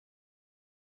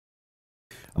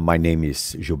My name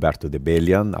is Gilberto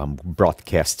Debelian. I'm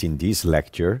broadcasting this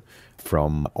lecture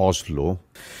from Oslo.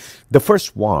 The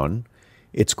first one,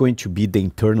 it's going to be the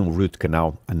internal root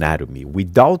canal anatomy.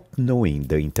 Without knowing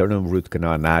the internal root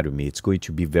canal anatomy, it's going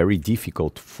to be very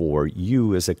difficult for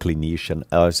you as a clinician,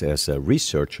 us as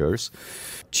researchers,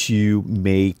 to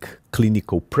make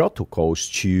clinical protocols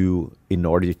in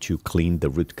order to clean the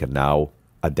root canal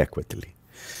adequately.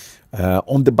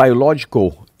 On the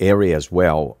biological area as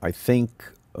well, I think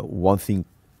one thing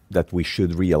that we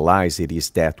should realize is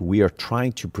that we are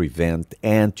trying to prevent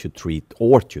and to treat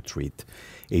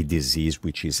a disease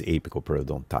which is apical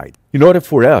periodontitis. In order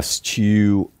for us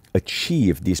to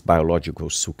achieve this biological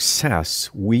success,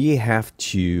 we have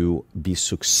to be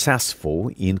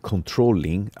successful in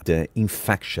controlling the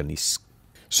infection.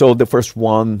 So the first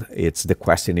one, the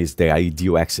question is the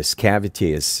ideal access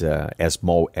cavity is as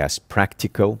small as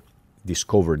practical.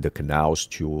 Discover the canals,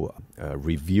 to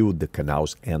review the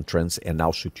canal's entrance, and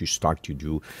also to start to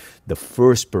do the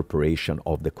first preparation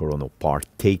of the coronal part,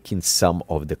 taking some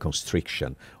of the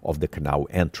constriction of the canal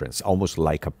entrance, almost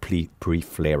like a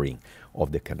pre-flaring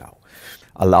of the canal.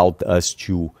 Allowed us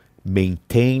to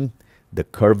maintain the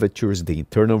curvatures, the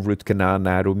internal root canal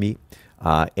anatomy,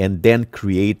 and then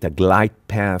create a glide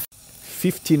path,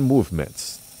 15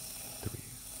 movements, 3,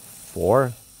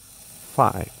 4,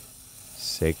 5,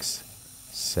 6,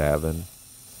 7,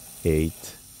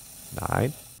 8,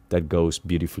 9, that goes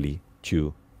beautifully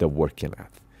to the working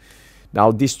length.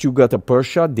 Now these two gutta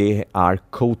percha, they are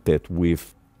coated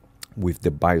with the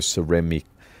bioceramic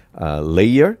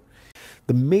layer.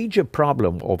 The major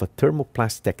problem of a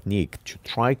thermoplast technique to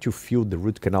try to fill the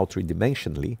root canal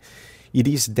three-dimensionally, it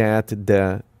is that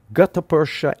the gutta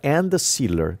percha and the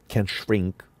sealer can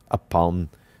shrink upon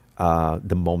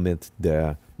the moment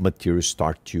the materials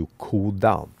start to cool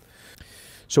down.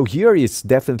 So here is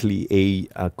definitely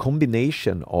a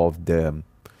combination of the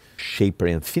shaper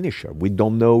and finisher. We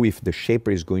don't know if the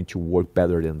shaper is going to work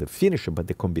better than the finisher, but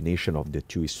the combination of the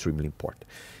two is extremely important.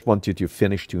 I wanted to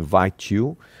finish to invite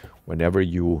you, whenever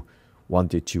you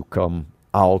wanted to come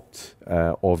out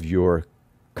of your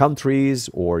countries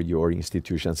or your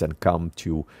institutions and come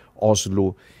to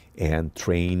Oslo and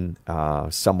train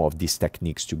some of these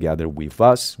techniques together with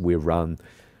us. We run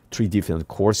 3 different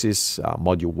courses,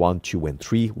 module 1, 2, and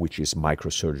 3, which is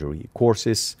microsurgery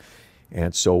courses.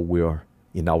 And so we're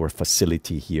in our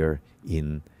facility here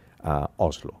in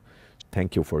Oslo.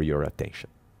 Thank you for your attention.